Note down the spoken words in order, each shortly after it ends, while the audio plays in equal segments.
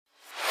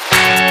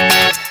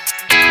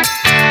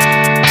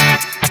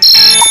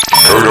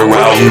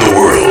around the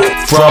world.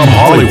 From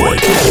Hollywood,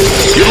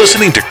 you're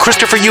listening to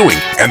Christopher Ewing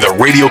and the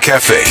Radio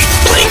Cafe.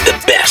 Playing the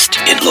best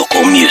in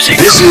local music.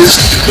 This is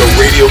the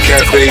Radio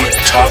Cafe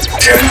Top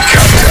 10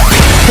 Countdown.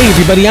 Hey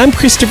everybody, I'm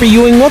Christopher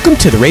Ewing. Welcome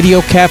to the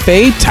Radio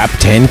Cafe Top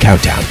 10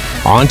 Countdown.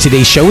 On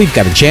today's show, we've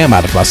got a jam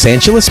out of Los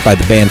Angeles by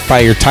the band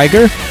Fire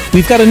Tiger.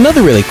 We've got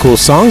another really cool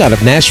song out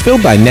of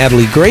Nashville by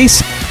Natalie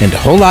Grace, and a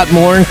whole lot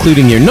more,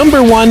 including your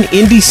number one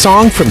indie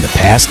song from the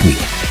past week.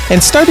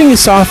 And starting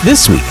us off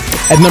this week,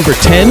 at number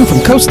 10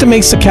 from Costa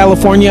Mesa,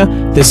 California,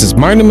 this is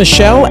Marna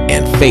Michelle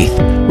and Faith,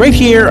 right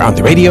here on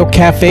the Radio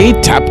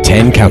Cafe Top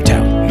 10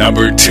 Countdown.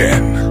 Number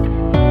 10.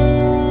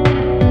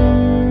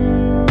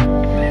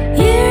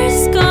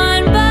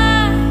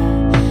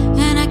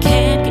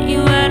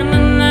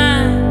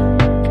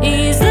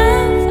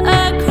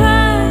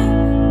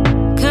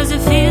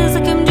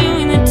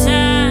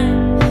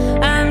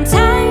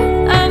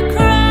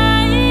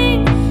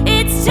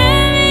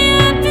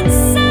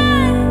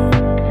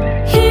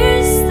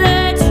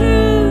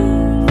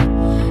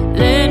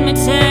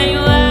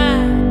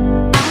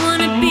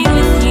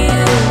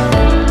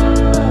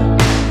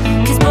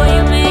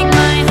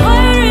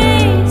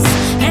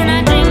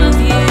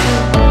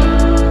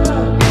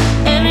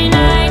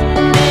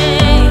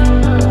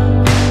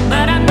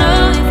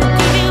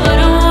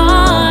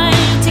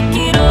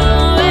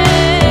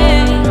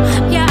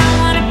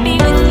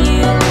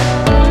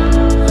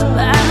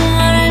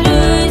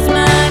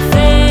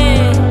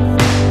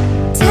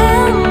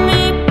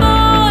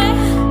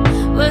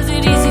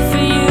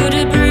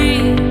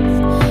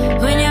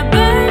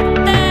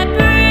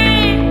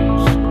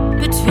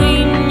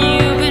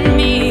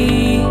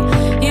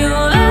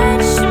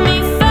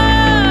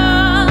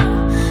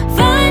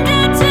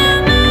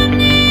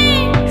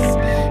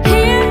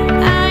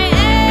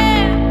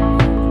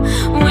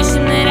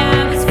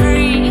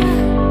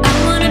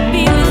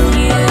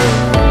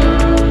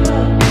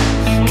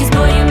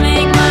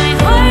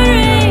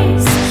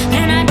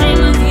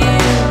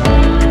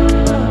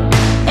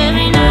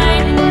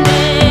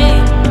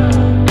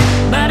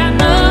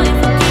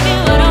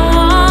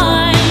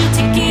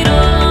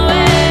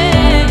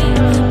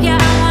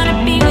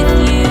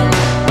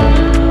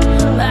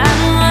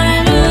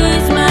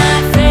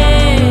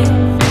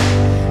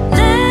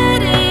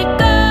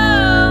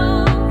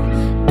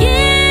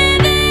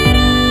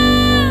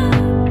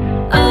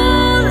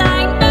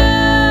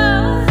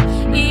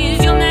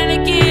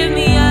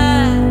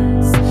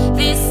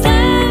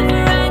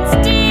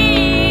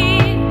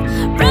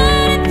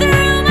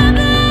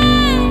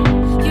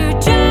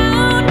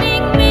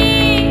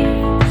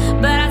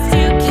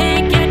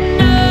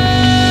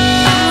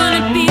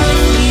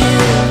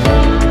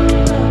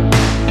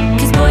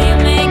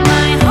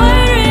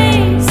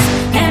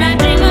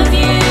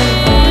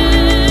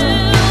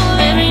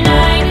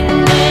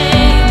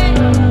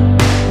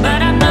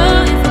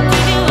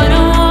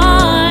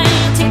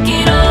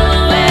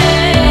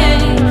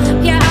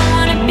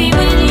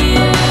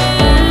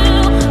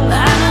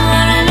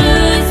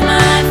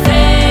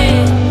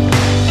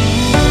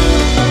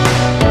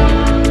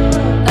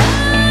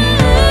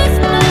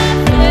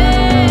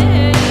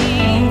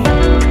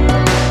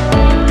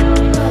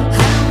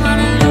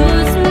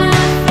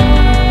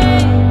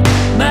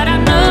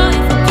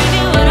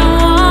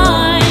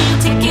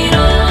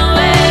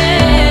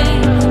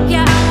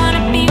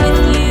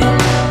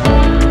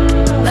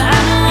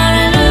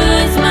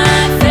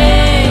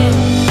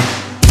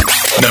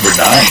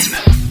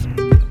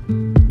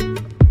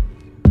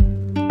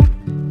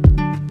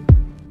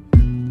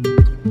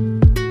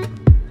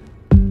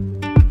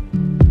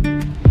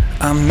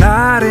 I'm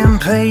not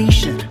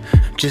impatient,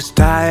 just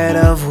tired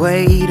of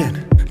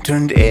waiting.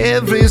 Turned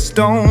every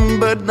stone,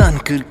 but none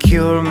could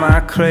cure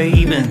my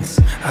cravings.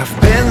 I've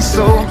been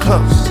so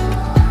close,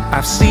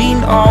 I've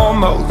seen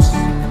almost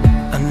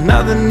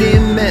another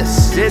near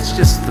miss. It's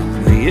just the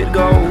way it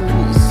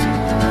goes.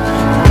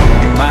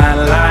 My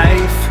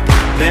life,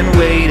 been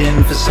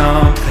waiting for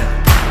something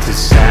to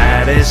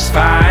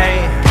satisfy.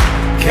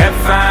 Kept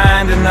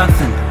finding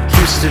nothing.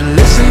 Used to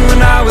listen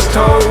when I was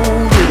told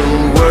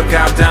it'll work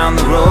out down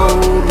the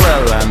road.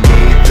 Well, I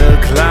made the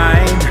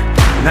climb,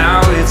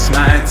 now it's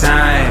my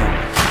time.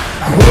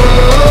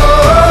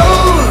 Whoa,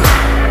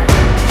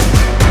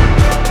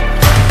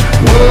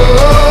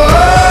 whoa.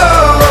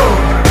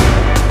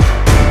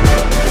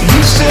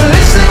 Used to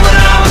listen when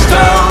I was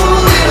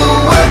told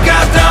it'll work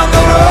out down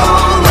the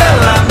road.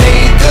 Well, I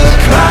made the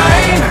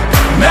climb,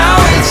 now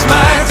it's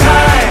my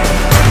time.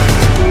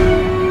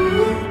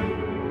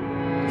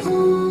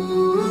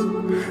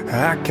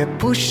 I kept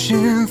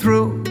pushing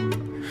through,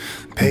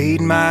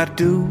 paid my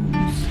dues.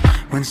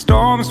 When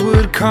storms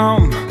would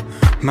come,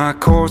 my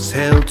course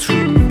held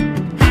true.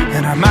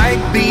 And I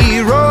might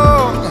be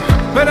wrong,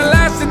 but I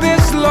lasted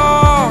this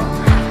long.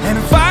 And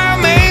if I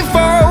may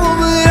fall,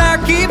 but I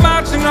keep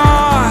marching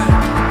on.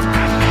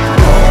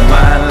 All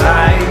my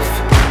life,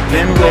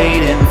 been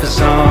waiting for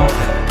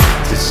something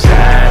to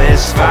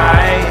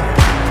satisfy.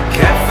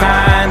 Kept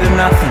finding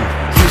nothing.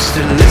 Used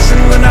to listen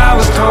when I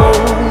was told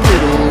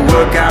it'll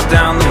work out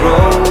down the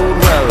road.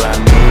 Well, I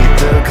made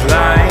the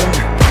climb,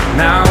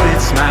 now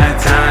it's my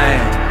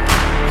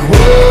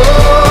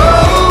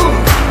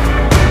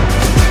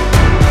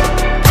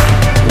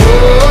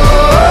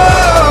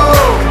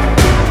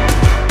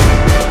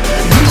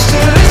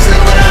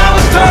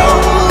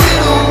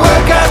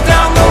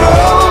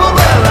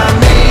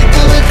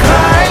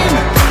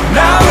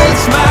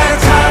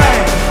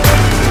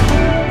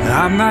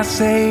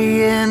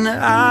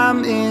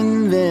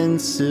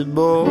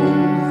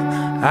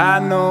I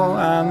know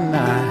I'm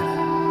not.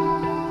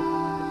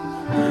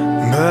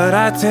 But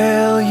I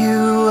tell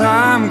you,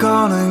 I'm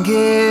gonna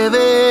give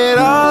it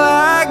all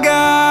I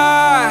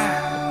got.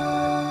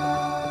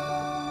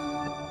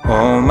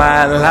 All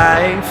my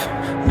life,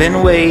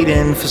 been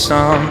waiting for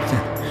something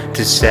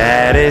to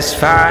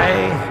satisfy.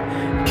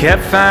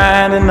 Kept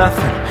finding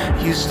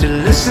nothing. Used to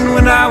listen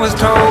when I was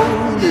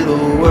told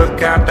it'll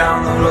work out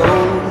down the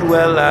road.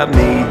 Well, I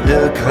made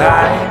the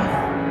climb.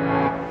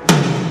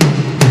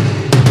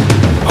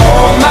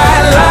 All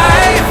my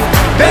life,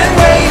 been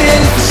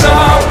waiting for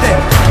something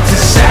to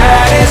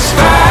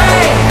satisfy.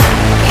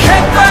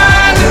 Kept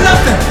finding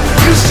nothing.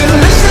 Used to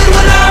listen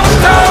when I was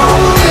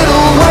told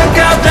it'll work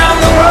out down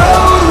the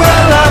road.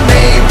 Well, I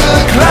made the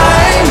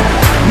climb.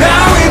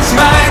 Now it's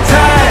my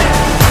time.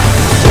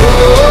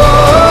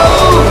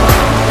 Whoa,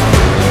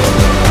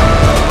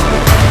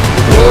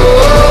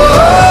 whoa.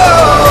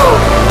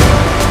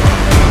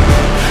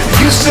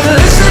 Used to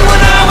listen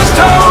when I was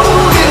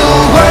told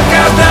it'll work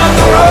out down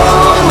the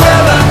road.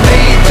 Well, I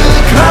made the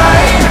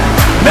climb.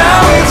 Now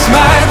it's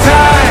my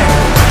time.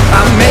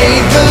 I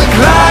made the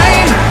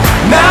climb.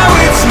 Now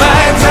it's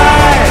my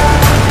time.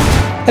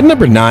 At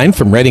number 9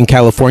 from Redding,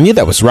 California,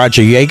 that was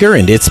Roger Yeager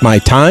and It's My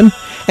Time.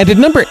 And at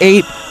number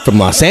 8 from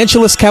Los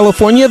Angeles,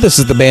 California, this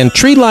is the band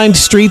Tree Lined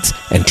Streets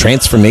and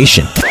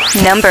Transformation.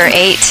 Number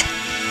 8.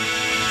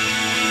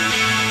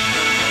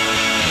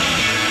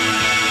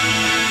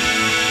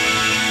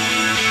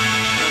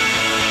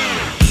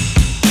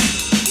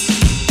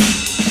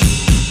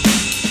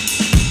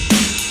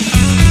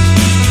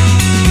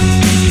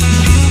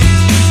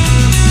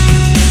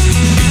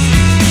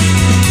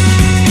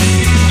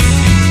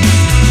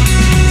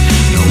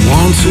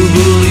 To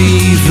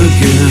believe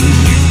again,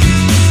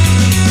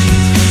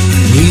 I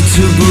need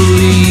to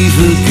believe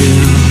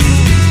again,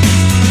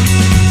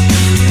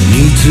 I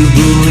need to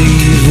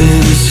believe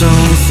in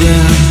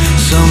something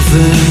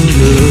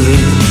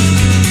good.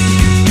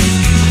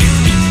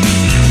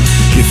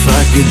 If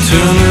I could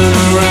turn it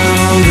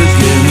around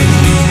again,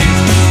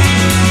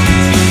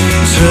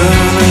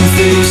 turn and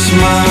face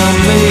my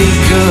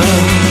maker,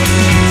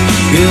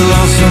 get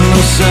lost in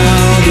the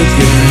sound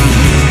again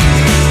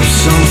of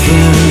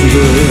something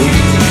good.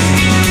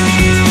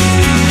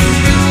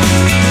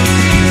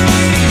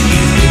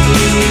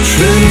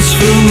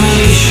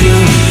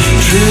 Transformation,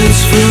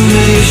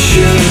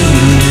 transformation,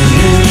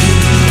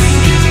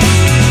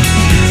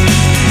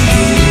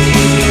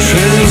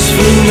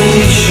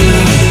 transformation,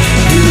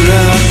 here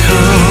I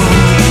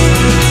come,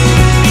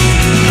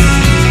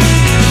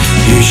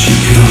 here she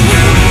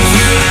comes,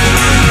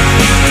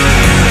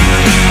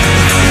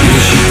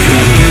 here she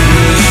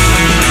comes,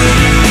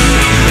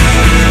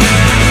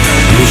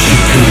 here she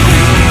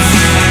comes,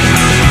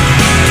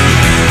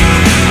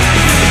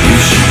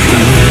 here she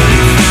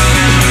comes.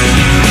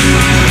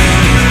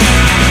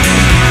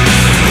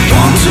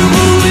 Want to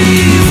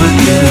believe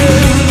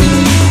again,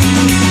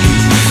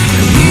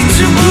 I need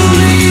to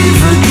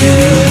believe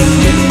again,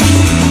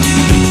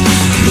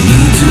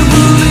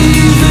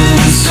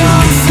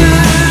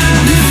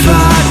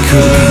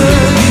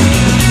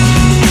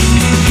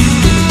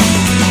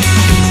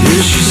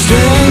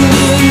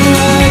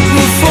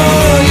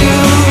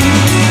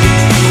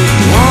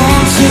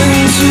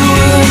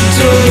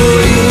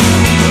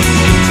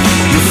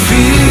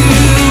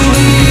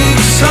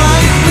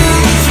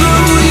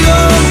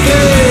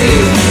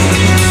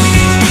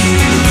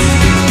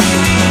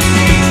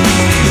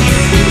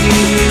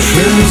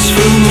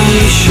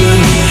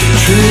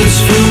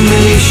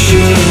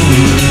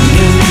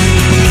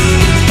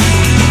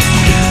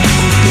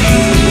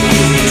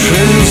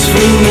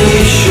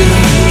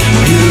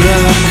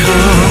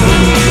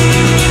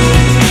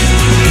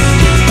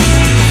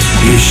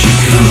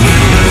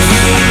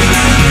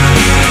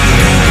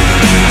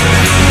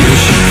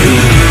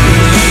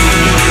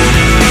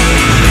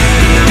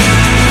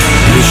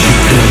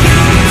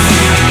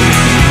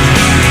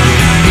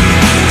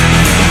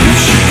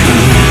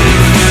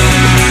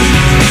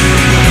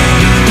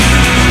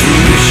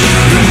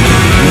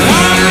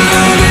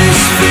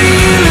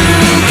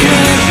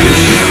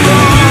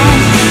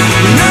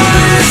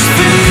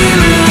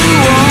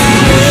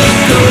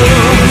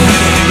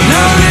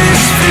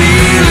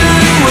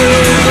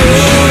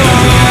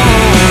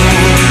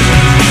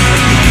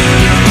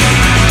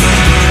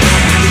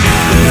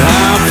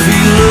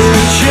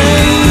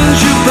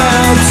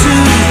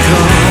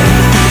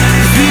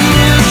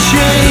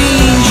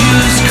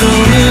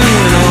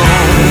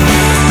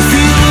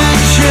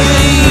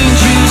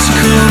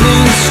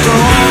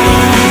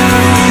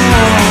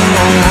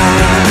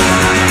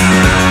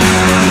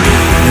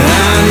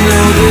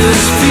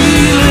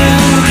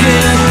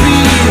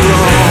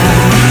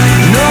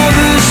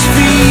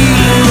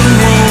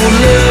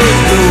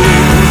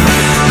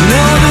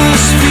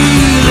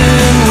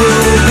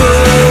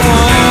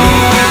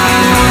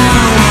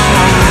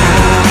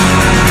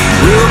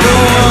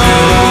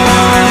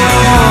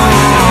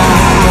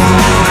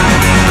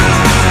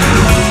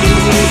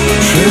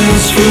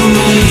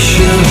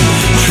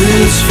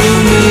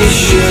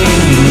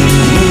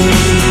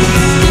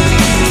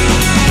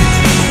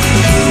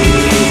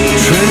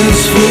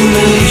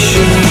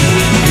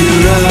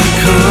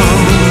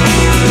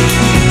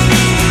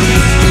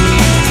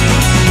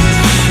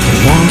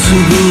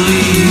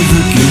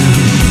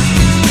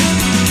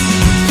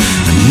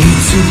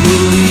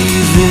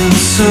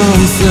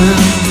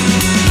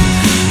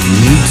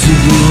 to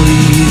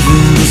believe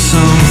in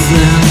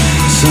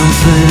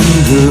something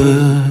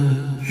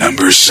good.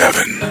 Number 7.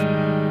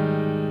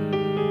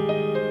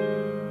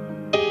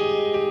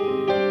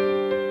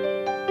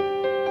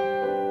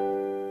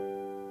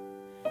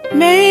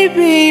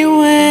 Maybe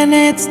when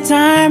it's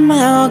time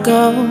I'll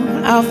go,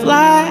 I'll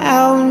fly,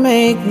 I'll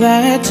make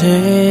that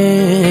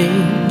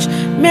change.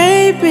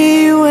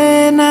 Maybe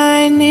when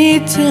I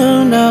need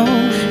to know,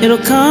 it'll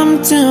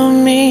come to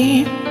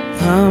me,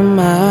 come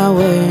my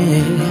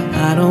way.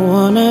 I don't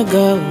wanna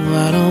go,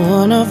 I don't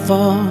wanna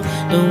fall,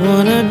 don't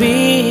wanna be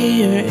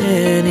here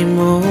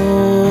anymore.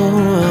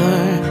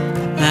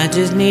 I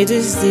just need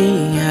to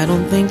see, I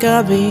don't think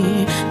I'll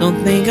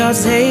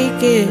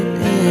take it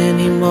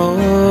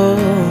anymore.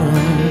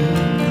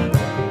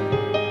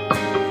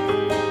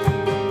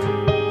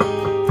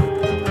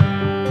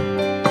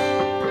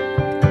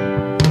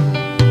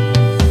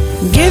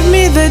 Give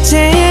me the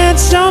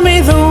chance, show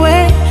me the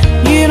way.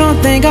 You don't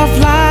think I'll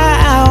fly,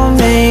 I'll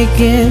make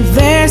it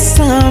there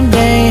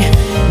someday.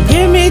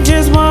 Give me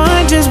just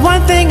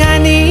one thing I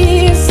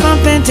need,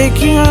 something to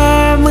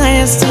cure my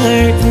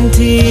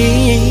uncertainty.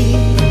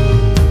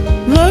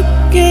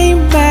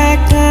 Looking back,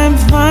 I'm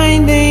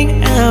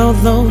finding out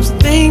those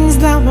things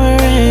that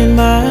were in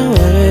my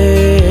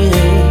way.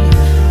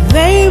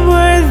 They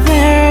were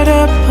there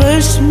to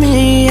push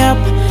me up,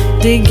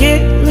 to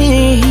get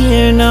me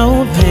here,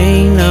 no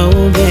pain, no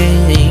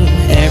gain.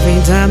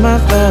 Every time I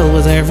fell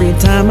was every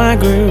time I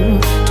grew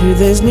to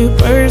this new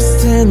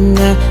person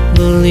that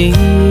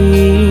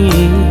believes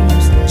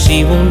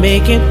she won't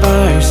make it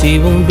far, she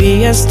won't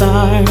be a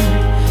star,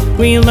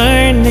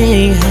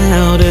 relearning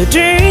how to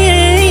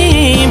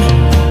dream.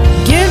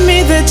 Give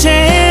me the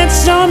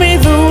chance, show me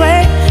the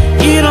way.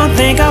 You don't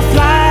think I'll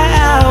fly,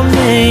 I'll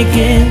make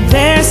it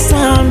there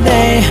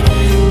someday.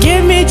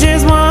 Give me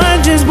just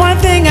one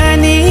thing I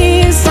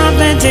need,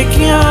 something to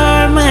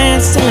cure my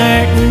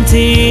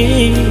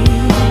uncertainty.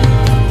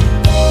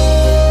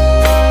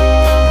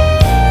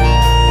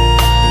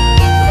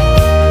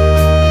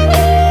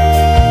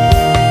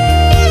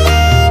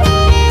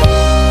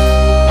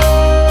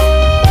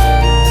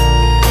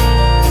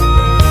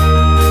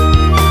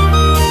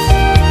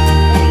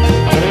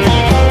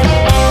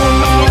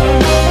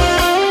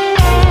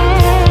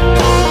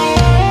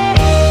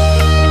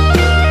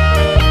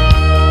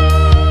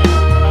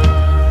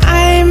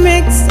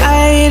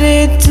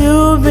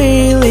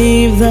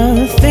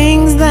 The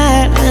things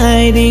that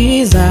I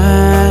desire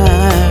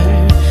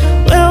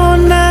will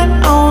not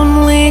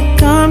only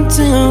come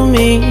to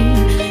me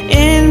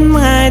in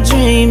my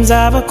dreams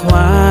I've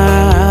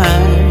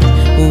acquired.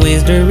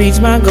 Ways to reach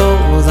my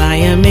goals, I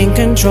am in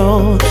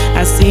control.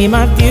 I see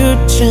my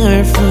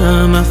future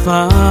from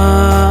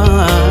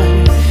afar.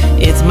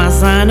 It's my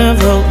sign of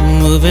hope,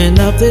 moving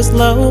up this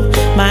slope.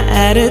 My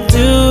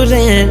attitude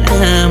and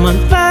I'm on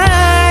fire.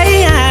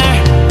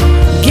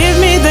 Give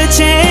me the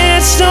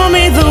chance, show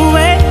me the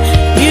way.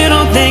 You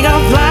don't think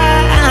I'll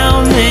fly,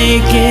 I'll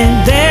make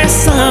it there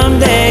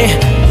someday.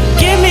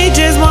 Give me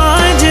just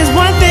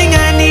one thing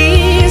I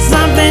need,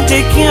 something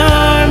to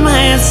cure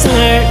my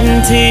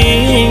uncertainty.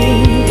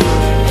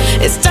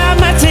 It's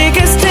time I take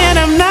a stand,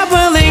 I'm not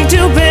willing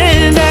to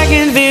bend. I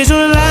can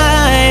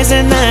visualize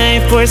and I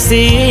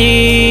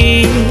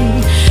foresee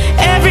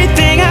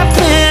everything I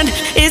planned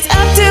is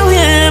up to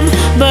him,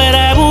 but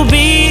I will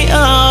be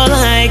all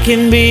I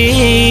can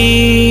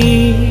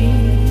be.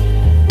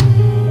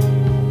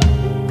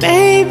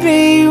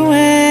 Baby,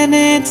 when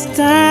it's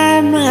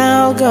time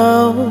I'll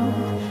go,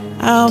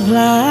 I'll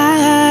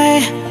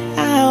fly,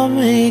 I'll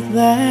make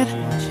that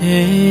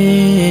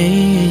change.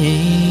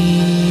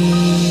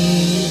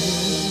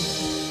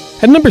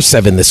 At number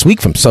 7 this week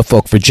from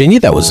Suffolk, Virginia,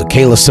 that was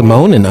Kayla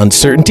Simone and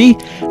Uncertainty.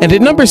 And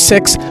at number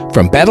 6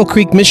 from Battle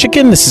Creek,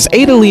 Michigan, this is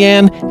Ada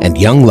Leanne and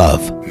Young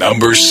Love.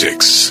 Number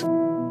 6.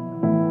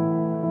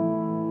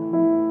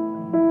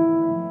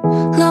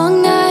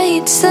 Long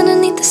nights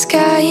underneath the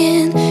sky,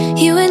 and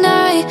you and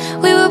I,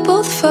 we were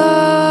both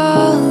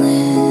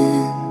falling.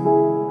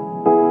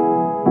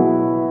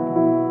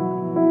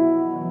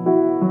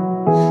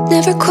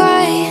 Never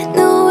quite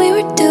knew what we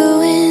were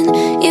doing.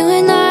 You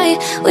and I,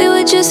 we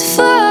were just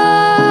falling.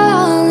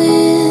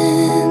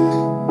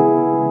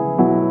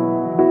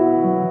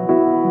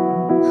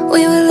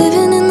 We were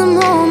living in the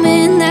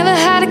moment, never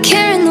had a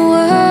care in the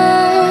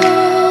world.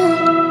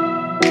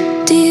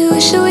 Do you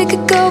wish that we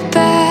could go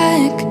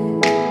back?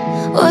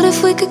 What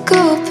if we could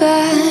go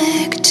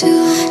back to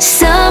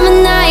summer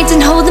nights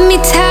and holding me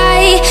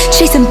tight,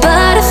 chasing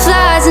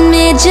butterflies in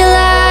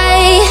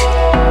mid-July?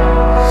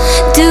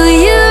 Do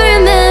you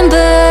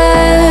remember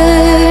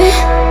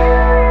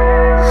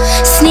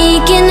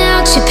sneaking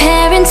out your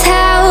parents'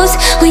 house?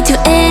 We'd do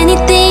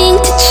anything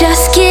to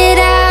just get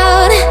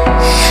out.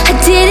 I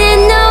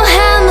didn't know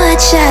how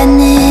much I'd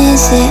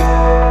miss it.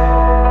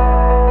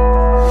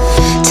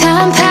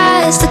 Time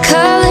passed, the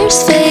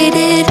colors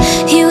faded.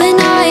 You and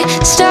I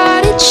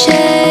started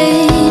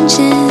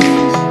changing.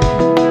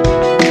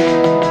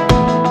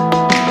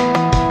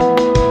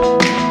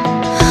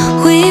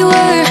 We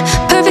were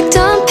perfect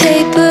on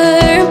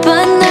paper,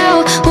 but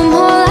now we're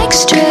more like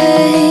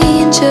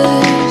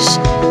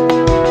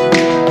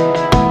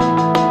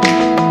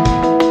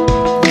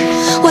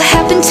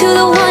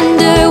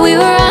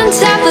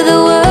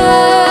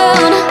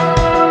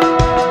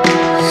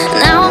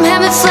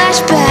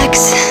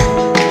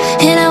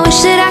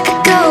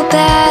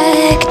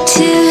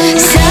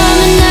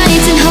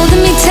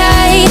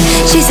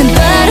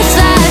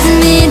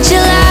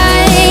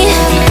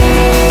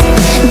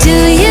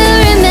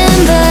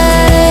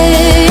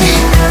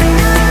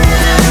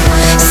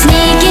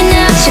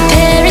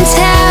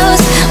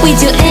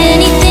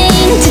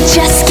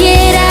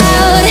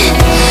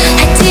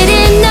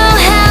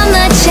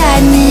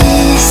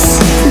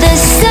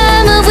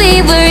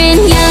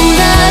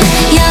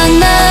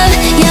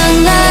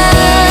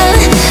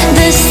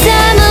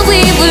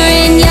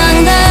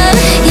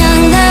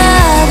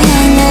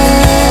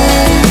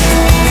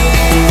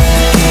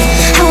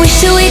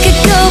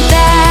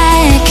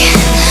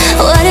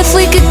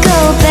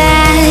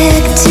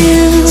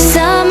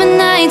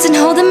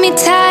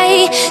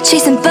tight,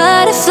 chasing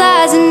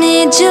butterflies in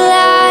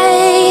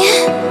mid-July.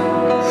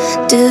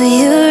 Do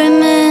you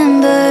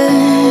remember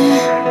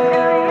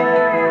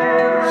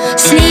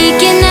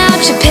sneaking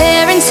out your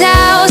parents'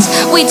 house?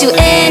 We'd do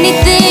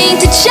anything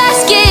to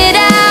just get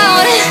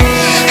out.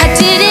 I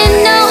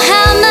didn't know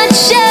how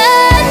much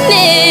I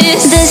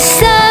missed the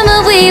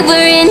summer we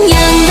were in.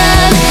 Young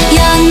love,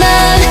 young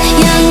love,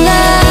 young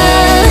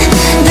love.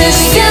 The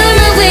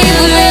summer we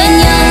were in.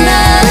 Young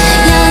love,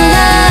 young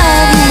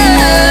love,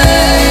 young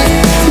love.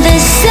 The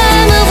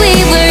summer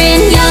we were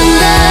in. Young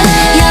love,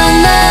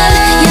 young love,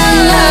 young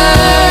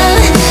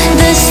love.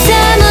 The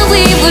summer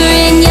we were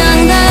in.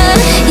 Young love,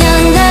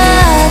 young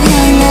love,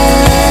 young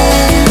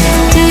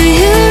love. Do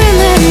you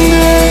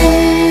remember?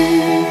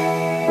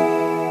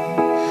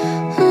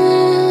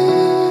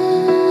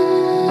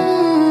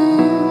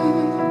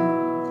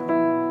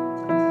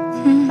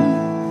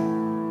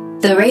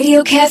 The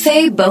Radio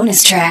Cafe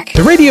bonus track.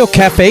 The Radio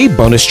Cafe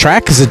bonus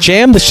track is a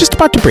jam that's just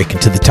about to break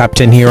into the top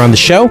 10 here on the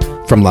show.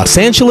 From Los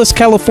Angeles,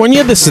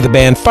 California, this is the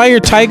band Fire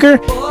Tiger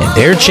and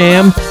their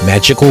jam,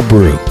 Magical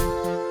Brew.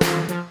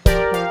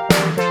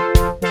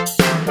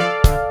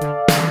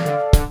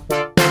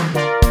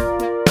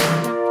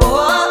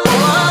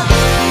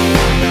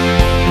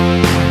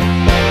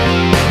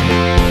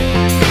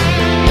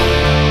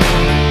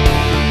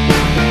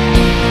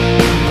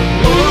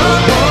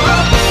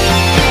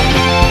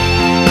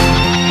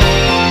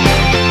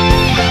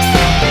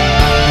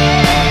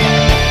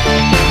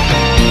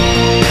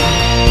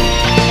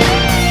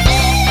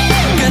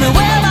 Gonna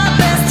wear my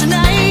best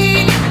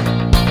tonight.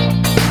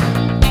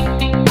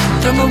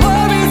 From my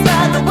worries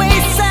by the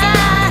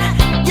wayside,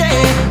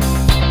 yeah.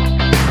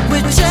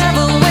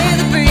 Whichever way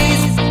the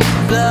breeze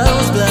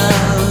blows,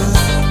 blows.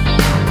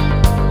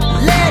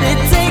 Let it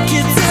take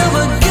you to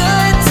a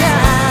good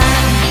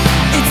time.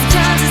 It's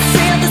time to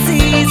sail the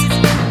seas.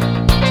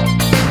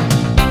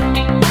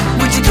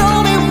 Would you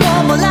throw me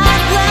one more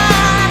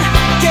lifeline?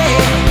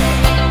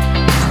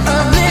 Yeah.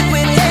 Of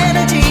liquid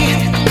energy.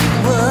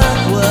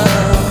 Whoa, whoa.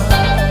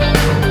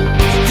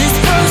 This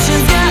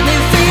potion's got me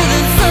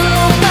feeling so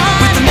fine.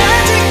 With the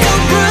magical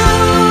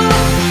brew,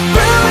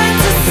 brewing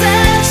to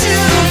set you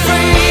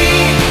free.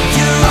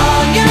 You're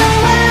on your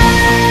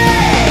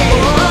way.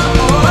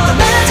 With the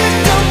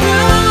magical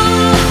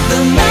brew, the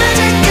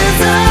magic is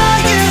all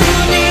you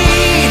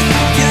need.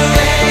 You're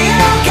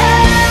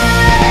A-okay.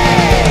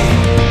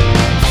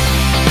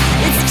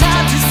 It's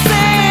time to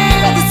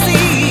sail the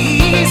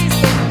seas.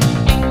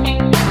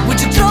 Would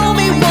you throw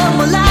me one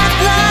more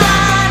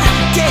lifeline?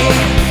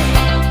 Yeah.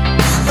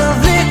 Of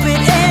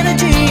liquid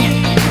energy.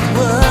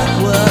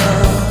 Whoa,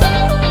 whoa.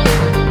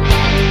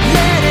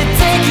 Let it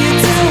take you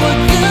to a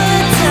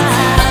good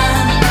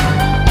time.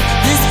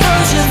 This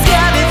potion's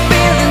got me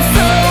feeling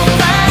so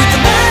fine. With the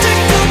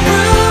magical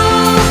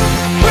brew,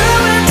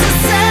 brewing to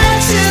set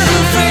you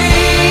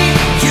free.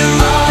 You're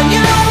on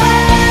your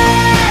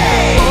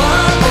way.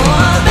 The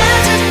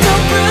magical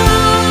brew,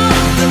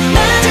 the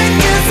magic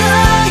is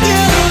all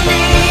you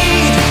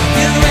need.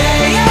 You're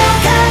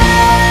A-okay.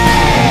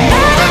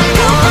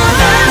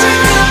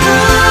 Magical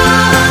brew,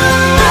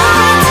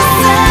 brewing to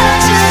set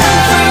you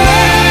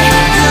free.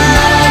 You're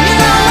on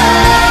your way. Magical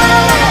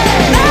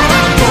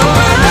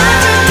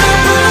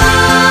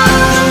brew, the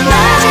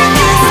magic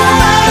is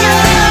all you need. You're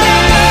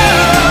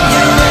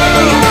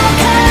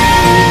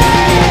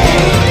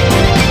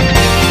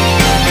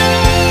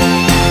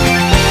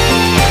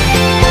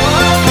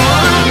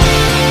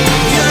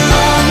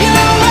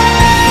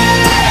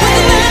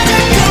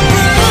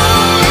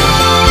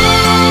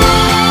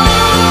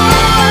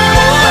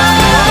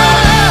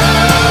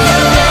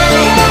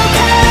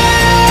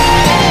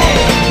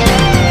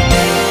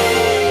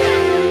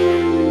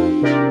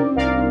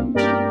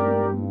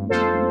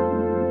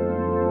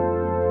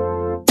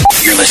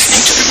You're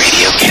listening to the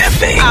Radio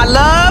Cafe, I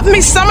love me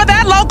some of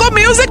that local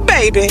music,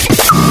 baby.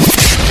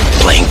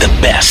 playing the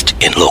best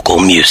in local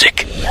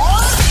music.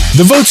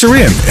 The votes are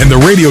in, and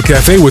the Radio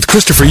Cafe with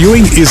Christopher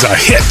Ewing is a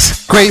hit.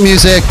 Great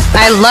music.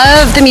 I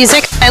love the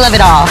music. I love it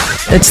all.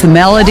 It's the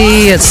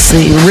melody, it's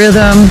the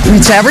rhythm,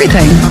 it's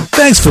everything.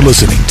 Thanks for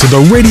listening to the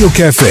Radio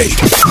Cafe.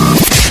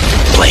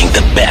 Playing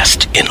the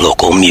best in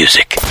local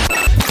music.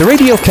 The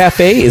Radio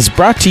Cafe is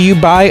brought to you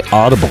by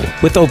Audible.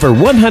 With over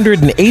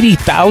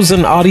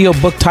 180,000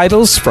 audiobook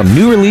titles, from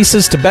new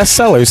releases to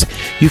bestsellers,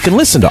 you can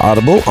listen to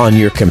Audible on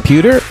your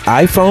computer,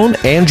 iPhone,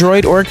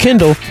 Android, or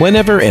Kindle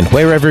whenever and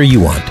wherever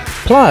you want.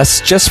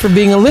 Plus, just for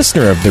being a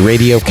listener of the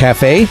Radio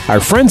Cafe, our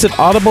friends at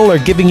Audible are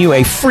giving you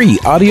a free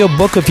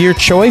audiobook of your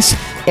choice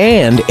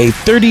and a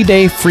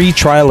 30-day free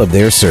trial of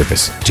their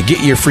service. To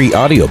get your free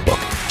audiobook,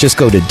 just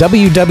go to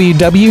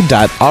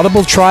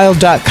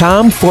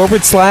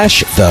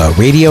www.audibletrial.com/The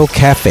Radio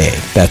Cafe.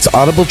 That's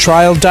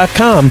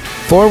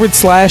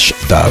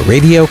audibletrial.com/The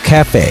Radio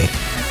Cafe.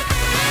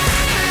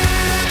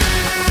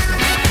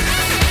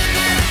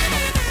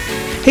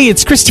 Hey,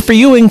 it's Christopher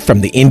Ewing from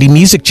the Indie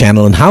Music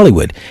Channel in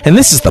Hollywood, and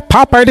this is the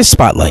Pop Artist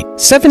Spotlight.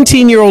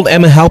 17-year-old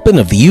Emma Halpin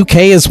of the UK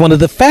is one of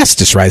the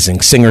fastest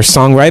rising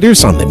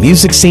singer-songwriters on the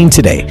music scene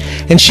today,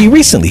 and she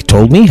recently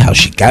told me how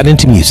she got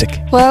into music.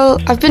 Well,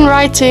 I've been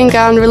writing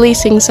and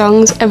releasing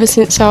songs ever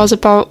since I was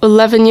about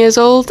 11 years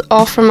old,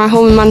 all from my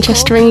home in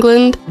Manchester,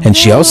 England. And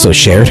she also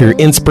shared her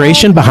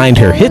inspiration behind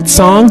her hit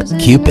song,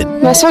 Cupid.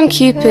 My song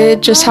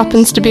Cupid just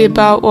happens to be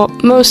about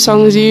what most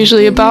songs are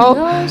usually about,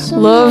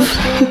 love.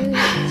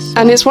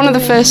 And it's one of the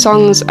first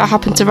songs I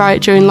happened to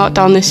write during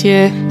lockdown this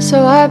year.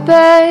 So I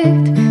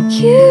begged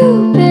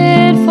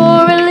Cupid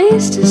for at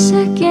least a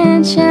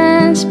second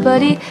chance,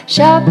 but he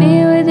shot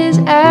me with his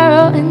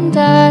arrow and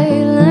I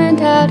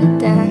learned how to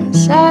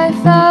dance. I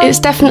felt it's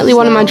definitely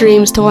one of my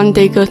dreams to one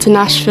day go to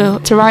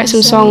Nashville to write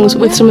some songs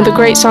with some of the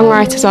great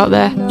songwriters out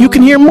there. You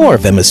can hear more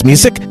of Emma's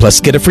music,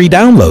 plus get a free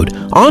download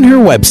on her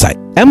website,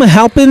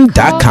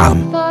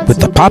 emmahalpin.com. With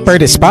the Pop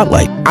Artist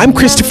Spotlight, I'm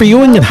Christopher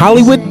Ewing in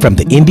Hollywood from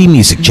the Indie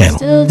Music Channel.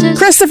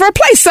 Christopher,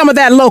 play some of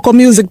that local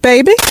music,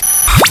 baby.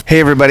 Hey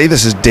everybody,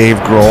 this is Dave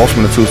Grohl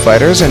from the Foo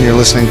Fighters, and you're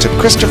listening to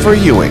Christopher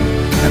Ewing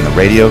and the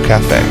Radio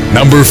Cafe.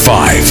 Number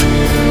 5.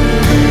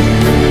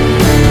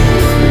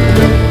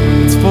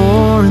 It's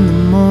 4 in the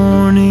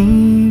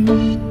morning,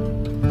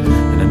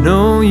 and I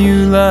know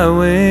you lie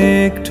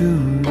awake too,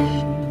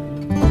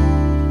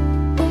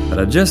 but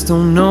I just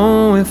don't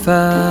know if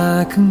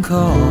I can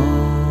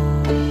call.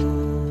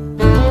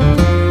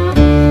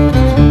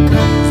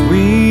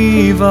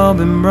 We've all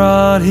been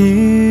brought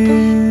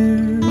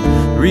here,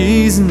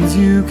 reasons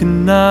you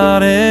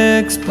cannot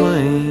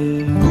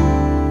explain,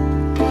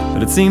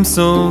 but it seems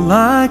so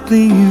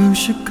likely you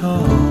should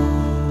call.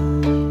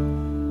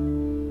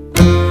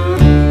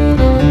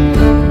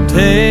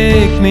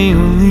 Take me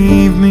or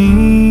leave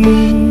me,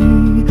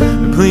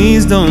 but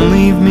please don't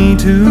leave me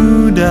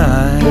to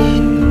die.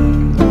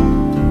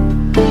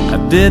 I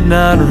did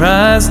not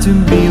rise to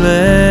be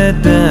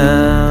let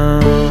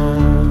down.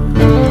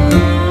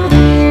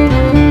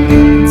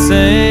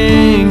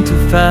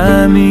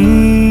 Sanctify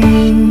me,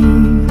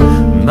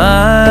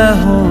 my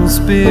whole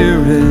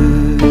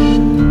spirit,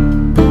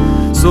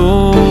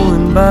 soul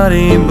and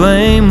body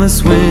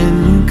blameless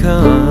when you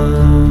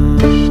come.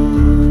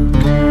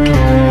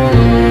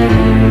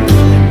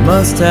 It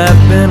must have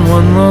been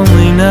one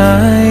lonely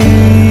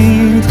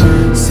night,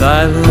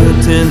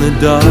 silent in the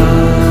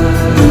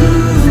dark.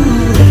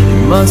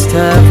 It must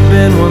have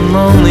been one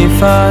lonely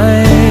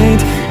fight,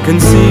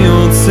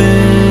 concealed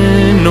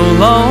sin no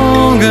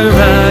longer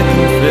I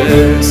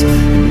confess.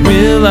 And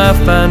will I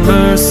find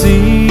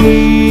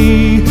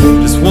mercy?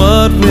 Just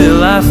what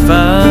will I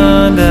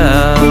find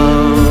out?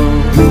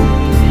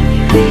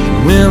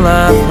 Will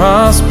I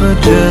prosper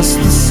just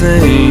the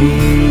same?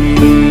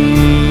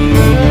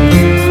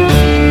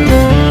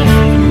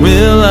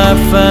 Will I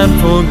find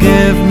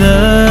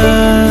forgiveness?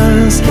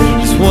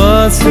 Just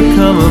what's to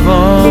come of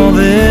all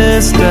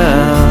this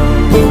doubt?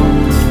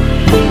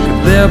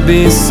 There'll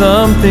be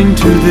something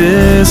to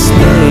this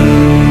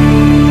name.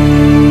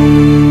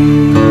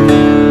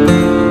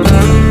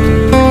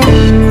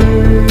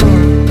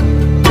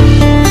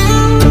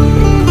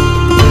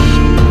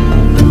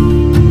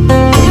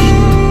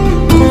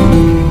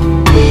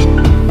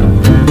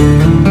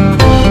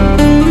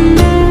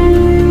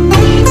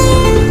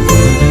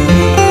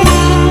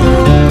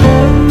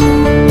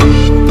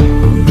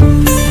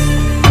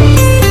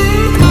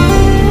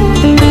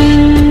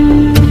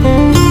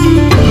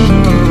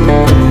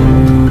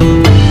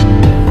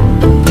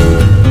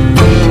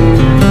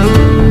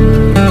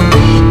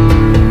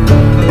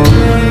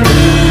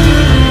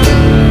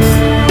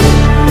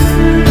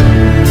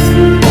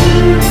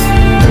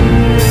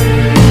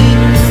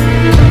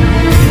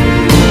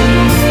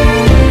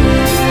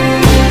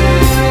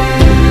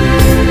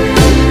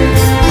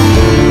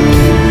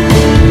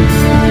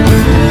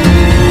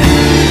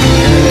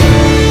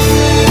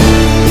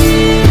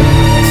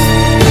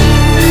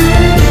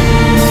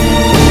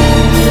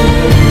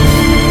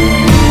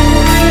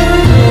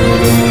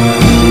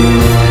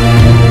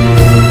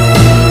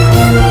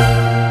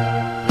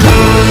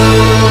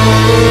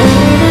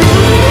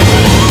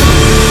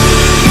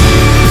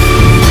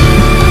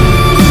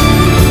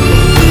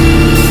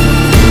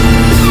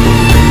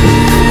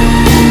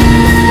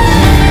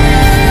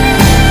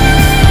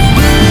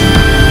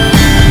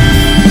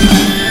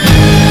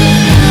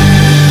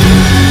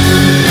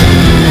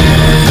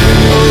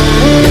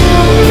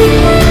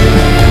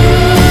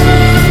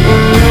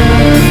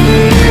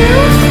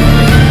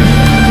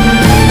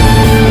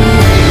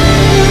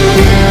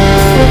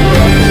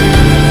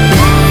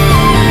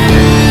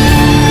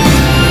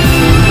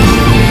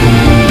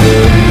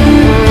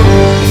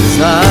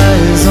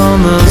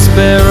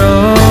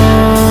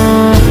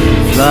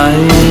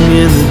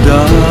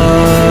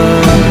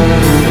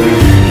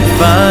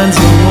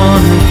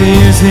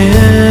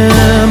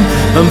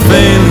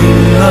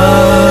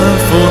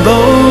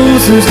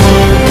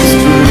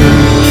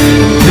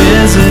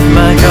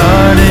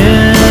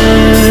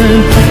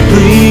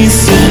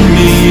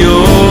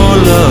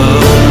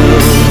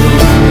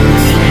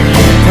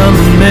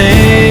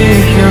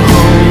 Make your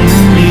home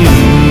in me.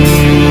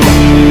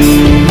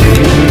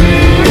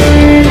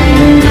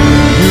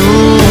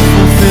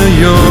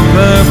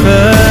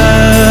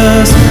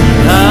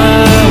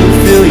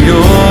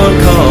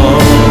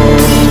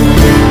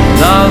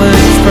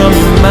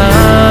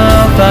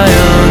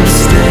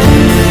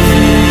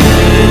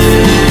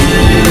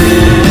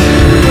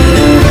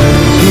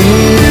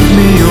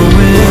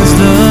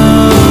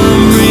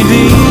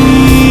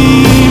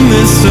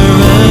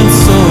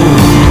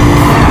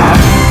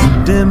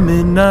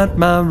 midnight,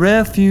 my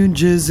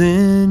refuge is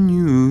in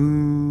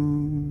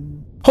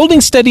you.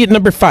 Holding steady at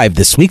number 5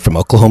 this week from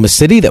Oklahoma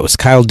City, that was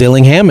Kyle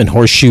Dillingham and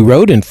Horseshoe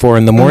Road and 4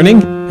 in the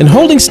Morning. And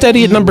holding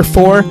steady at number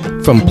 4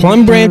 from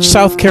Plum Branch,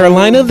 South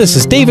Carolina, this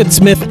is David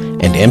Smith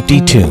and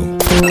Empty Tomb.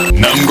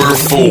 Number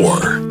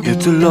 4.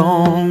 It's a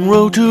long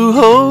road to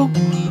hoe.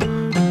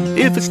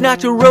 If it's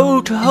not your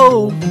road to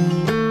hoe,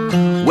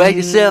 wear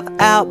yourself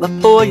out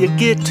before you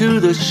get to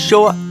the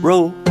short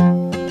road.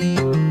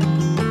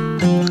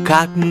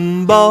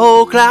 Cotton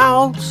ball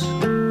clouds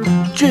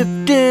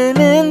drifting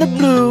in the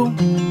blue,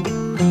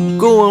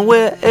 going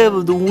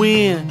wherever the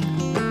wind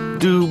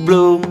do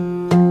blow.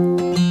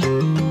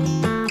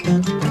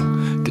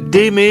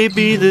 Today may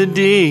be the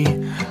day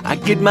I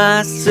get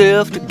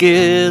myself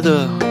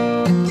together,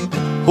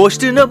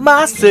 hoisting up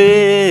my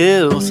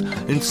sails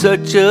in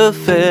such a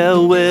fair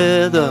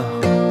weather.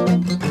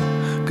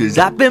 'Cause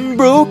I've been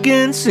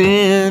broken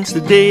since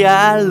the day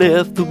I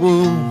left the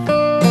womb,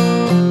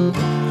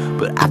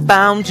 but I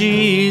found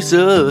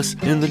Jesus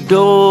in the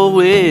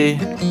doorway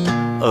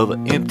of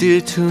an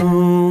empty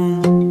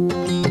tomb.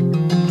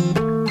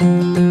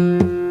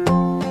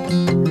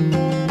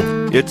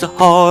 It's a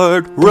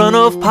hard run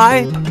of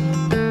pipe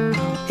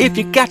if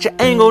you got your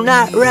angle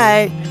not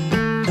right.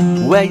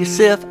 Wear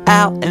yourself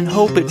out and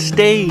hope it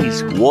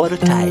stays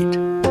watertight.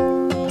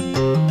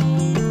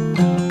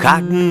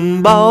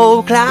 Cotton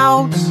ball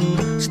clouds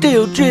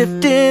still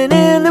drifting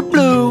in the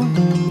blue,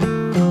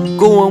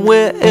 going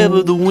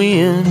wherever the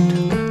wind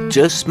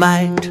just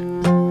might.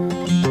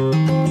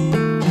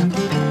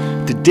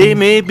 Today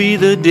may be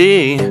the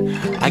day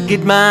I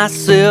get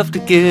myself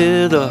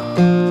together,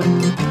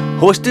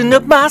 hoisting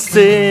up my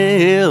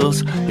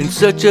sails in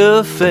such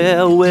a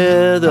fair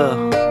weather.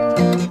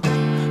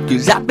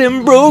 'Cause I've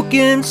been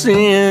broken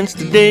since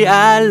the day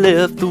I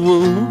left the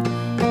womb,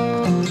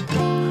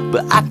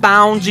 but I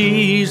found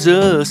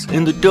Jesus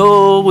in the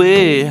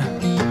doorway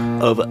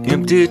of an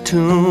empty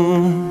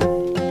tomb.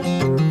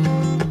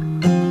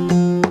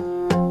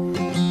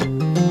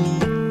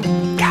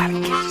 Gotta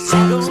get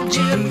yourself some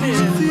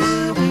Jesus.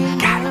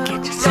 Gotta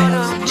get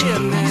yourself some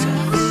Jesus.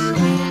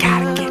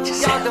 Gotta get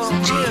yourself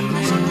some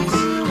Jesus.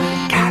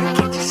 Gotta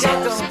get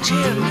yourself some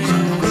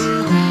Jesus.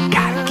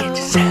 Gotta get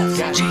yourself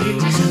some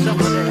Jesus.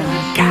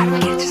 Gotta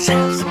get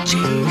yourself some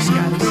Jesus.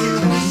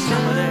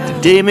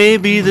 Today may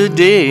be the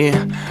day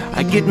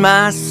I get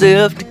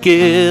myself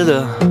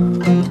together,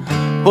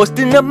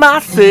 hoisting up my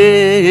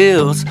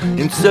sails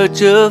in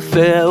such a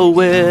fair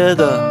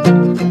weather.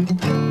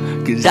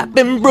 'Cause I've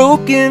been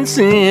broken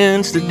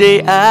since the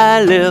day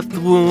I left the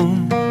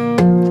womb,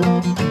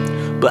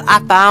 but I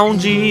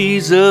found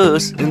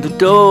Jesus in the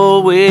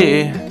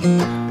doorway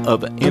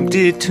of an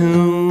empty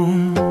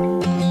tomb.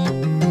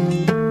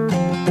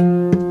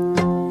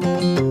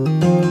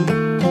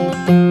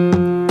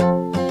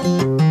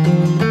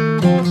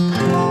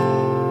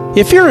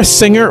 If you're a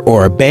singer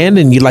or a band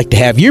and you'd like to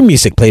have your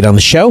music played on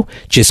the show,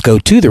 just go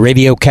to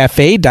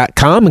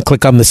theradiocafe.com and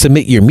click on the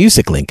Submit Your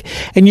Music link,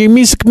 and your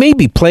music may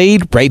be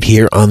played right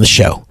here on the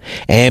show.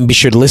 And be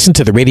sure to listen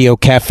to the Radio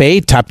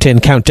Cafe Top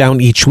 10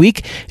 Countdown each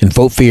week and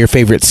vote for your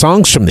favorite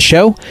songs from the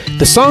show.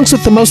 The songs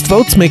with the most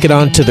votes make it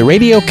onto the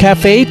Radio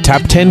Cafe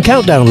Top 10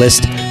 Countdown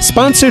list,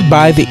 sponsored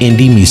by the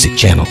Indie Music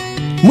Channel.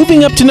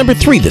 Moving up to number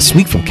 3 this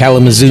week from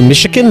Kalamazoo,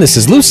 Michigan, this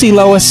is Lucy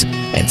Lois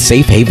and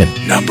Safe Haven.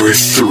 Number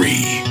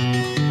 3.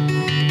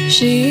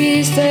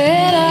 She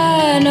said,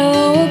 I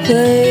know a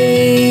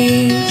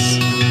place,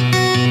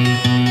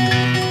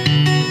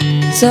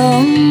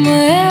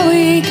 somewhere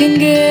we can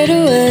get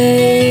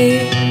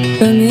away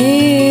from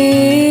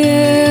here,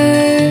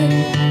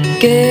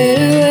 get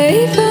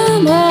away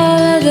from all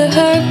of the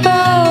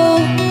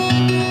hurtful,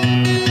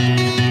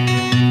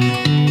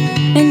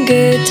 and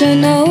get to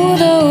know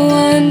the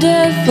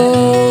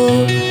wonderful.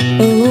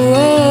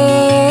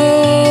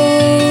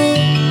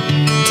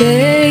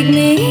 Take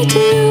me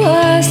to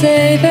a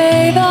safe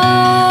haven,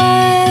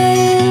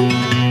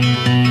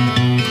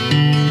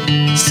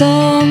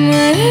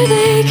 somewhere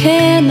they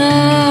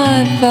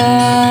cannot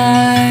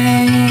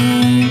find.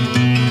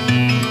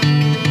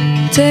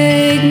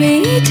 Take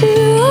me to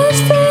a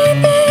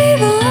safe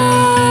haven,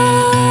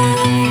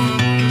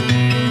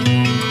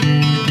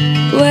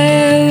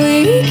 where we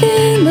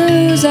can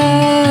lose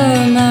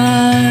our mind.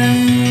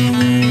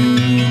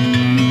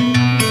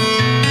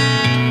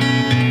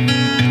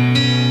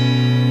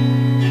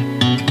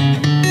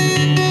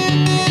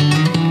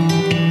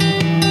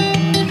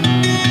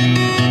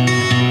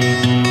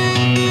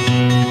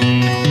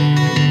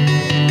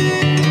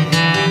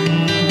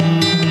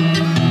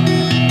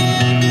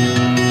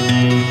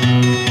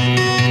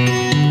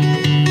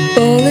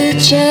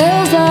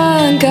 Shells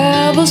on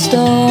cobblestone,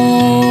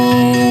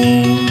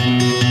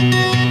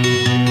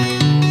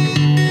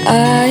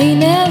 I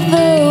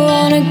never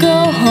wanna go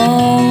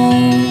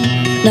home,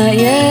 not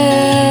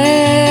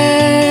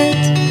yet,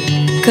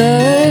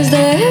 'cause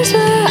there's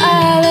where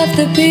I left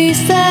the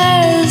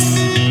pieces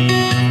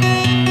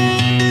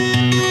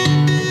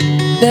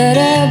that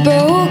are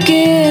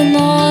broken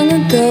long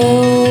ago.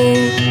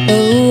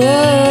 Oh,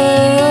 oh.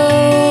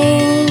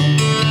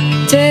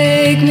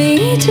 Take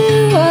me to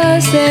a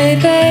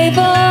safe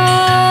haven,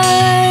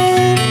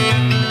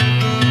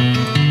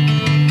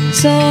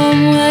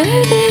 somewhere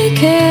they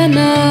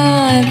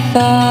cannot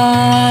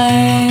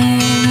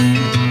find.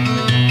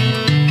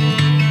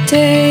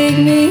 Take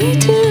me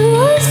to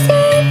a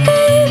safe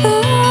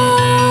haven,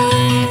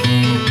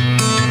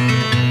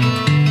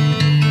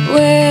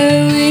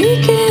 where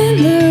we can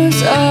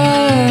lose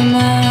our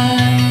minds.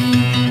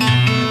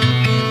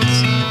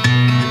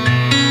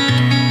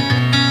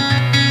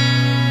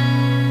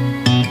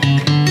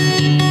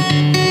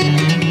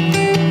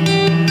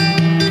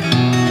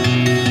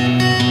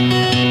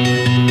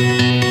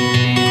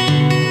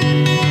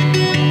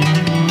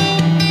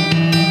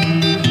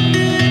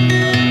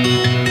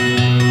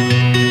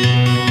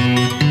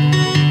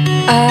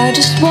 I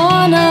just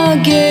wanna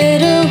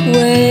get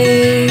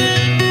away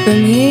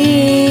from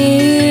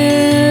here.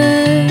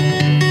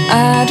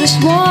 I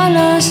just want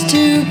us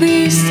to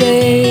be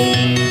safe,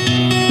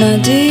 my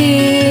dear.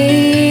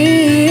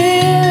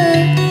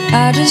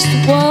 I just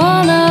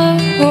wanna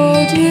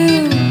hold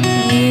you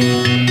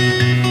near.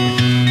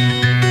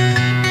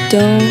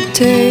 Don't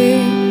take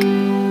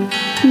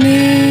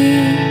me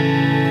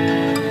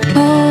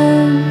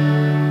home.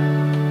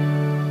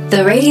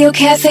 The Radio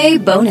Cafe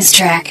bonus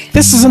track.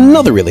 This is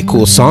another really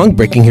cool song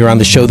breaking here on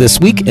the show this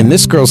week, and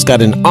this girl's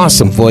got an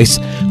awesome voice.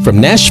 From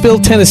Nashville,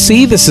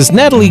 Tennessee, this is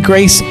Natalie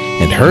Grace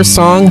and her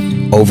song,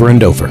 Over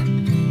and Over.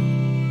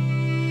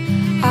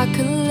 I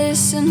could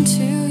listen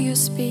to you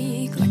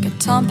speak like a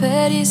Tom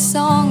Petty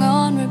song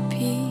on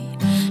repeat.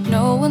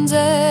 No one's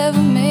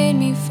ever made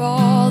me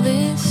fall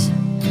this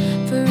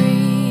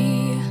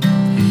free.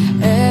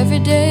 Every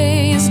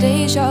day is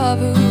deja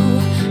vu.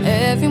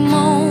 Every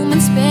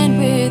moment spent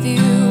with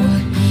you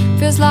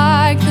feels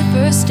like the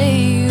first day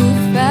you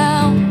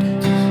found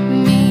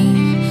me.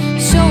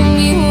 Show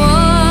me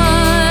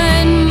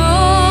one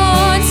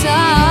more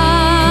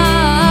time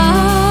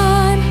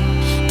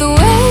the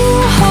way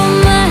you hold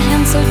my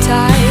hand so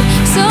tight.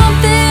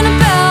 Something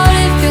about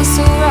it feels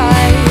so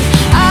right.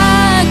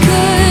 I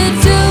could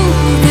do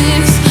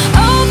this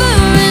over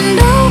and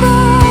over.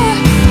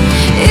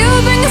 You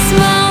bring a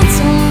smile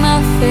to my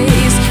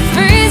face,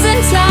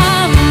 freezing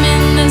time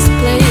in this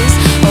place.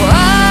 Oh,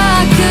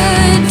 I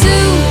could do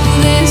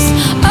this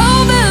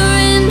over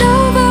and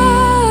over.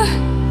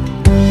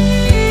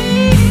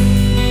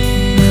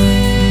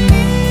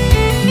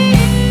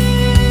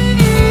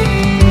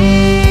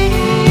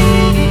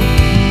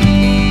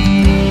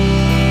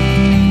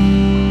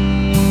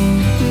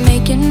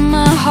 Making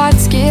my heart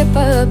skip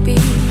a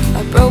beat,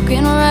 a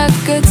broken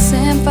record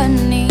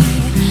symphony.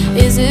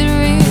 Is it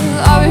real?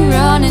 Are we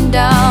running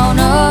down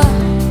a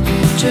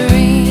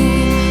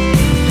dream?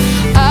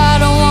 I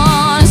don't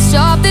wanna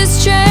stop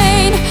this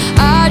train.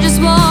 I just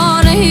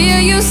wanna hear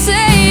you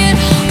say it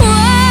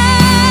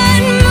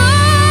one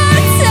more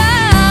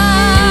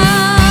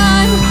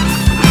time.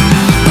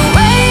 The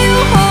way you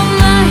hold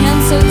my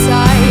hand so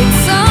tight,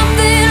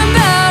 something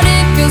about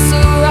it feels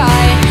so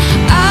right.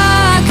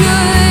 I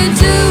could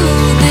do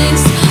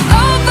this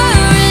over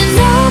and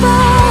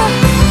over.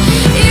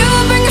 You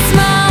bring a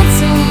smile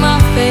to my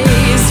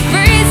face,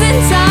 freezing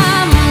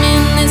time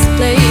in this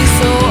place.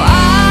 So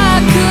I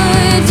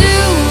could do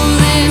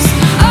this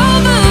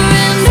over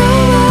and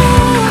over.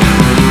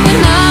 When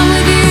I'm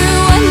with you,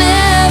 I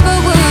never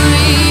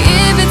worry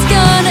if it's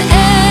gonna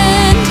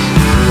end.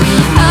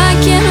 I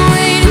can't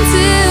wait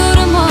until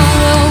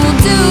tomorrow. We'll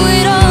do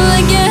it all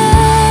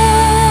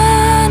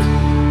again.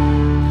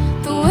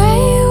 The way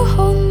you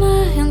hold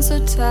my hand so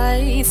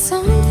tight,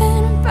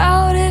 something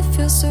about it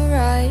feels so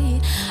right.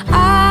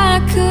 I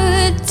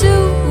could do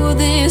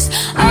this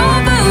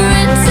over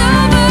and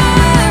over.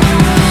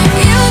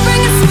 You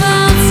bring a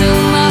smile to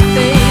my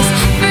face,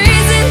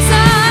 freezing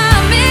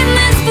time in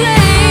this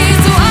place.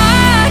 So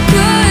I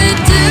could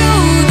do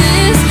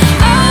this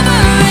over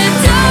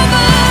and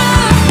over.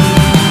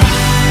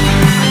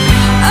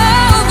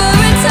 Over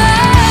and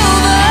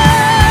over.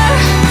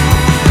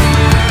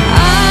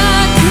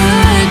 I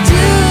could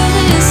do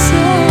this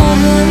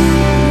over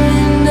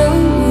and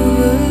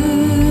over.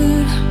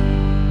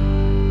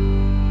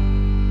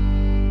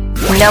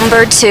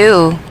 Number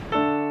 2.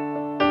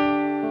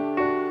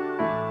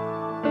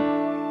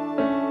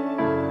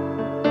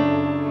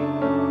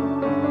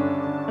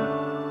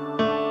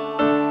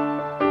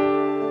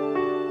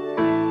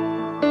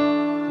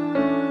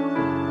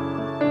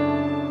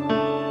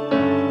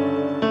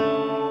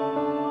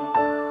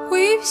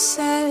 We've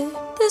said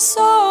this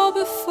all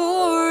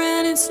before,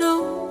 and it's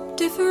no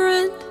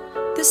different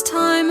this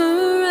time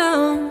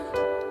around.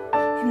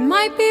 It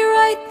might be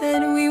right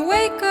that we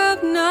wake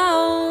up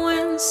now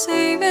and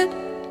save it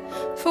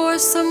for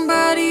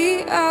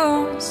somebody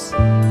else.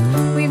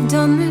 We've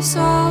done this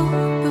all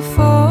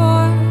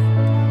before,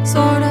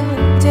 sort of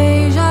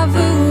deja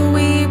vu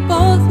we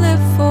both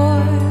live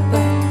for.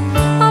 But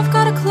I've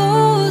gotta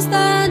close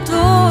that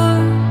door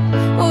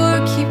or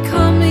keep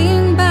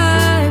coming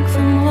back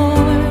for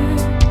more.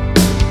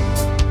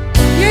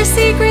 Your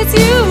secrets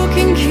you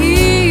can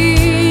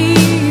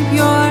keep,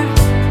 your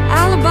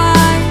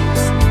alibis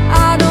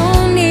I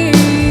don't need.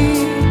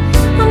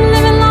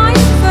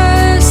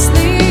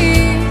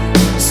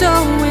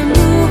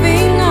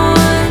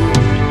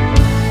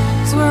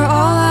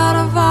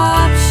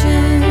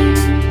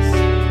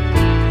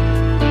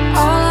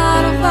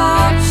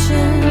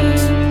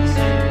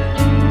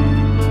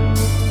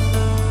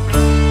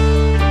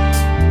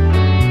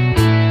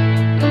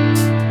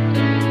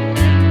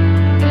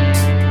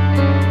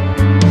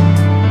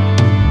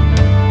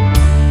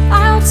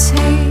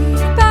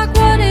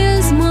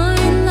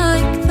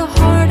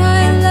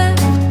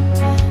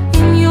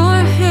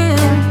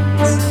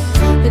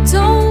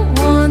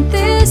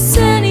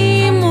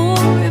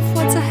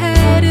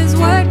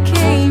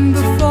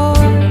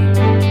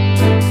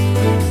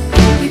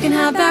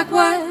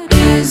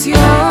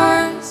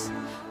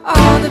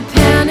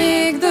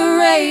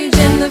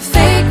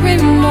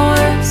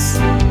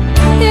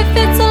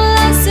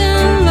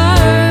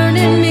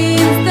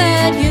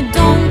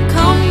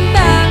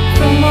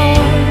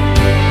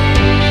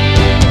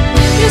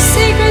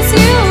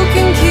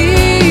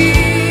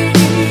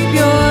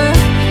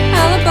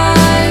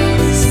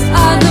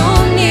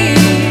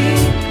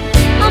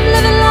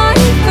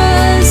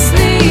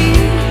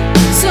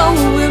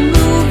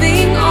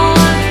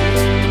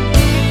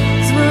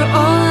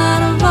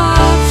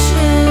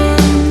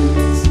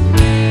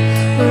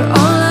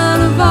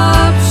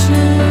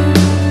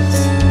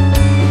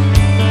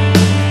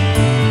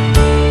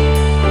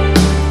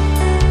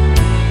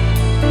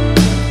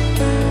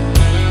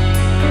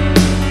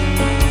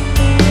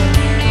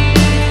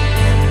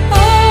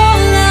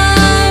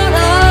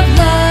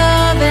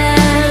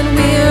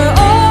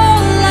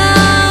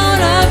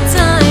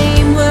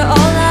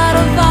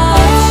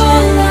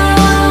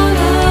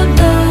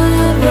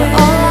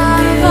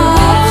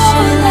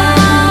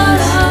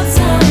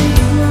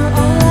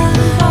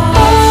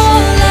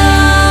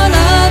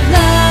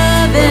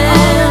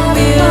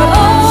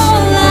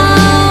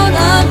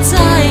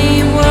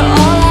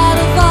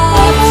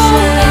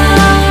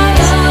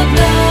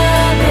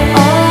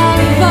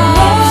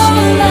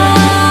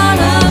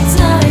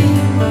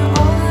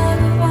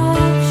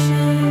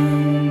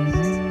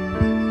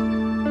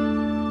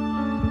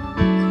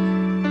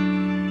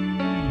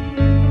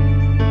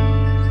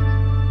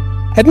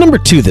 At number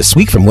 2 this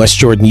week from West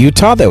Jordan,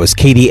 Utah, that was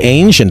Katie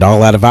Ainge and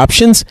All Out of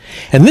Options.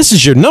 And this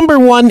is your number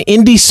 1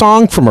 indie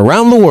song from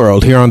around the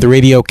world here on the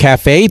Radio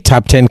Cafe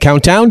Top 10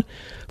 Countdown.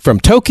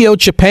 From Tokyo,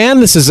 Japan,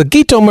 this is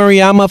Agito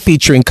Murayama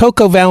featuring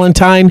Coco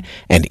Valentine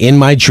and In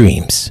My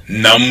Dreams.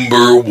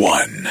 Number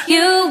 1.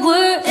 You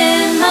were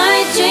in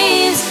my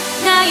dreams,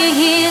 now you're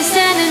here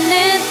standing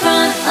in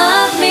front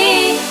of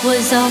me.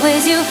 Was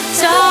always you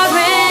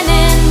starring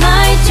in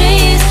my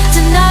dreams.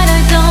 Tonight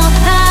I don't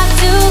have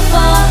to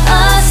fall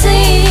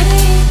asleep.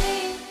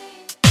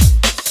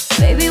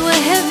 Baby, where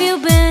have you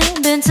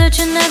been? Been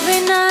searching every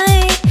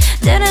night.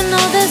 Didn't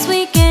know this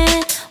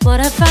weekend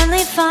what I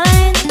finally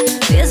find.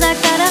 Feels like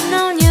that I've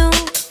known you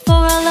for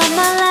all of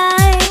my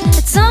life.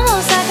 It's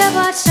almost like I've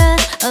watched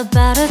it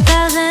about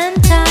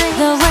 1,000 times.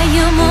 The way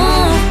you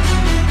move,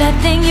 that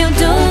thing you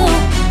do,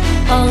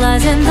 all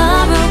eyes in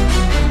the room,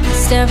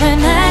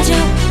 staring at you.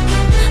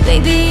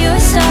 Baby, you're a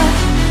star,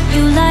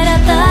 you light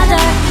up the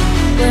dark.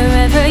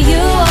 Wherever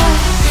you are,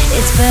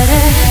 it's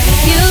better.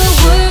 You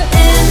were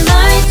in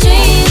my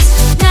dreams,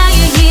 now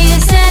you're here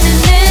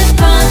standing in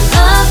front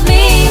of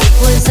me.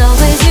 Was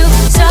always you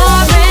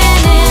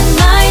starring in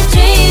my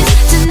dreams.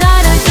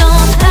 Tonight I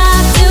don't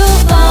have to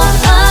fall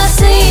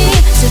asleep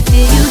to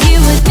feel you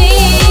here with me.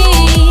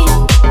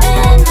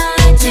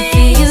 To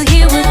feel you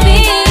here with me.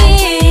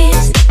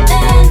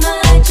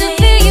 To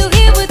feel you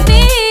here with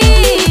me.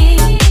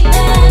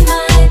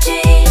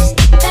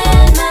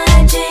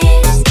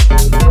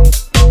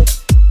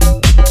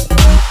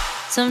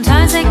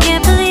 Sometimes I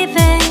can't believe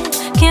it,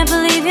 can't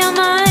believe you're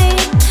mine.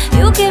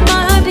 You keep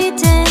my heart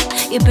beating,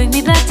 you bring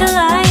me back to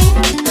life.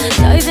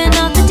 Diving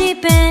off the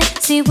deep end,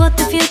 see what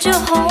the future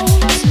holds.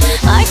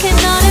 I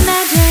cannot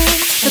imagine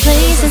the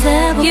places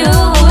that we'll go. You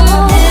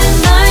were in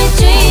my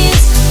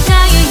dreams,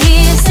 now you're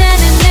here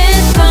standing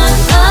in front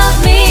of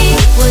me.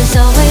 Was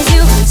always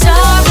you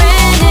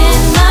starring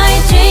in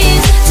my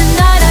dreams.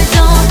 Tonight I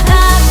don't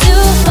have to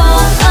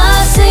fall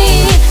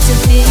asleep to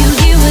feel you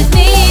here with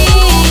me.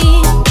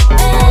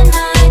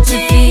 To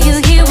feel you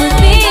here with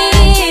me.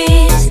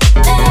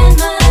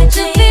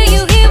 To feel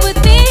you here with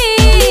me.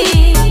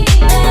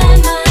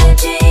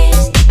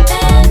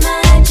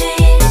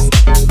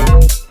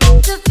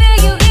 To feel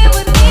you here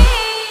with me.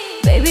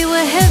 Baby,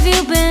 where have you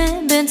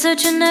been? Been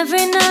searching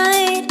every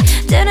night.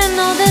 Didn't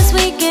know this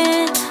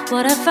weekend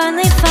what I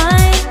finally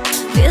find.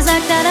 Feels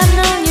like that I've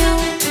known you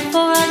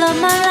for all of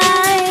my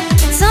life.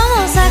 It's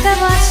almost like I've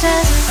watched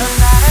us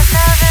about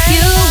 1,000.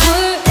 You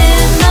were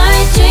in my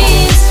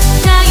dreams,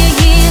 now you're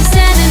here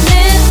standing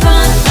in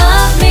front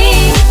of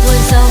me.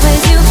 Was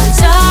always you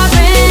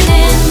starring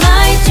in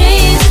my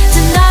dreams.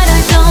 Tonight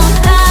I don't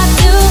have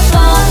to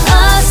fall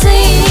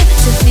asleep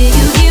to feel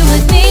you here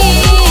with me.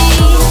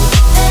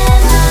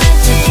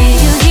 To feel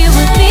you here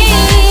with me.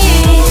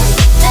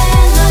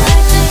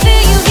 To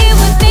feel you here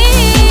with me.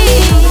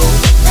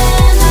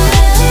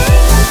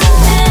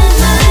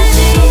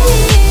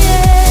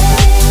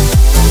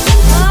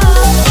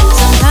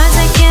 Sometimes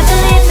I can't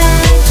believe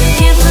it,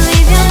 can't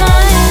believe you're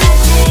mine.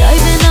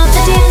 Diving off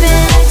the deep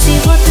end, see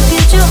what the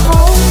future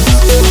holds.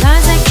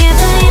 Sometimes I can't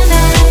believe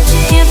it,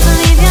 can't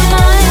believe you're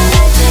mine.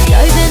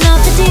 Diving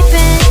off the deep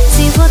end,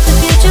 see what the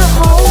future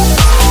holds.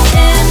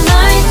 In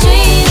my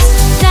dreams,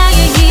 now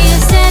you're here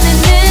standing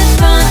in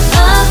front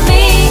of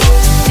me.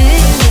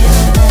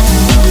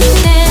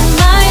 In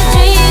my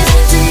dreams,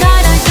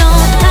 tonight I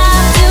don't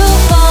have to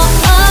fall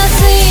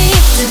asleep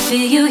to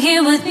feel you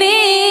here with me.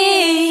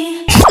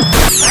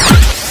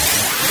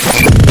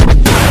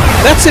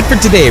 That's it for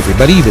today,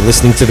 everybody. You've been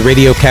listening to the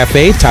Radio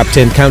Cafe Top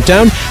 10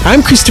 Countdown.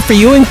 I'm Christopher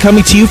Ewing,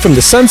 coming to you from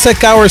the Sunset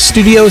Gower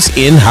Studios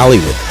in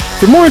Hollywood.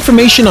 For more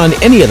information on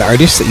any of the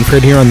artists that you've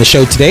heard here on the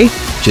show today,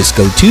 just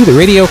go to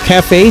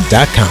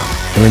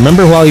theradiocafe.com. And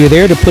remember, while you're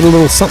there, to put a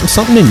little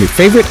something in your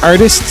favorite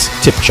artist's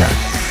tip jar.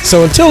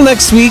 So until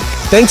next week,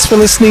 thanks for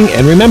listening,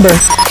 and remember,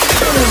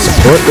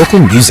 support local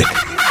music.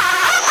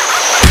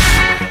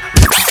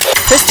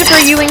 Christopher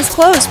Ewing's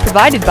clothes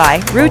provided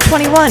by Rue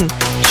 21.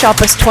 Shop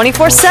us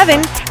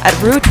 24/7 at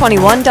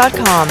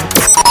rue21.com.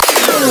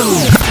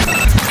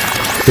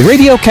 The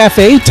Radio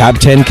Cafe Top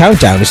 10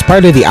 Countdown is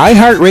part of the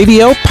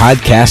iHeartRadio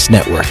Podcast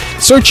Network.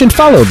 Search and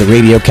follow the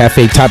Radio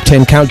Cafe Top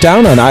 10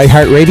 Countdown on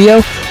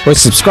iHeartRadio or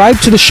subscribe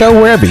to the show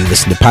wherever you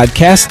listen to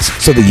podcasts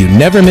so that you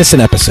never miss an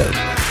episode.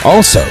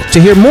 Also, to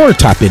hear more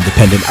top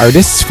independent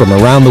artists from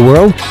around the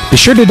world, be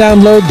sure to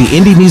download the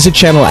Indie Music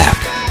Channel app,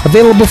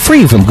 available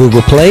free from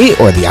Google Play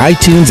or the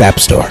iTunes App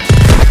Store.